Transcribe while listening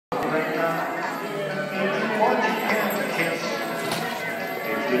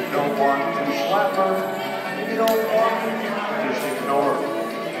want to slap her. If you don't want, just ignore her.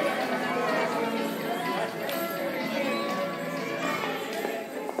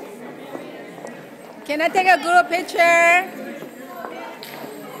 Can I take a group picture?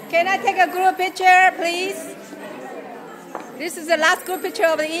 Can I take a group picture, please? This is the last group picture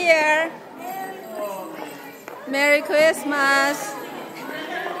of the year. Merry Christmas.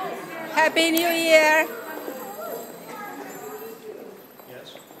 Happy New Year.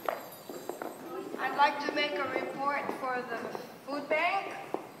 Yes. I'd like to make a report for the food bank.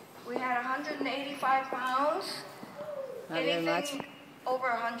 We had 185 pounds. Not very much. Anything over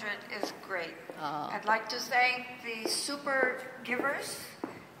 100 is great. Oh. I'd like to thank the super givers,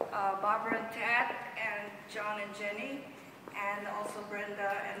 Barbara and Tad, and John and Jenny, and also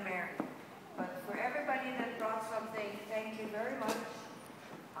Brenda and Mary. But for everybody that brought something, thank you very much.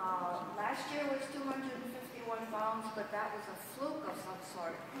 Last year was 251 pounds, but that was a fluke of some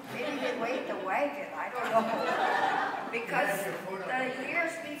sort. Maybe they weighed the wagon, I don't know. Because the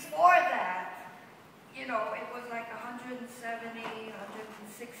years before that, you know, it was like 170,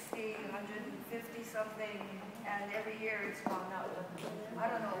 160, 150 something, and every year it's gone up. I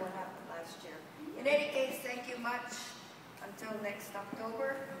don't know what happened last year. In any case, thank you much. Until next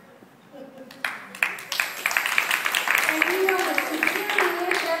October. And we want to sincerely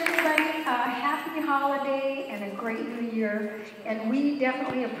wish everybody a happy holiday and a great new year. And we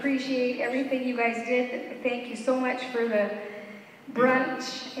definitely appreciate everything you guys did. Thank you so much for the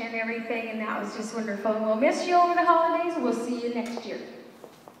brunch and everything, and that was just wonderful. And we'll miss you over the holidays. We'll see you next year.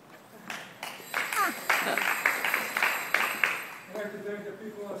 I'd like to thank the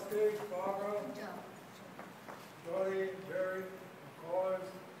people on stage, Barbara, Jolie, Barry, callers,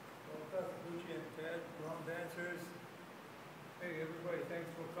 Lucy and Ted, drum dancers. Hey everybody, thanks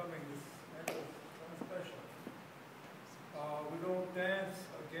for coming. This night was kind of special. We don't dance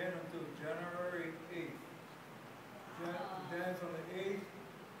again until January 8th. Dance on the 8th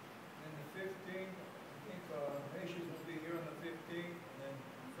and the 15th. I think Haitians will be here on the 15th, and then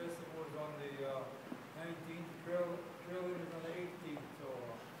the festival is on the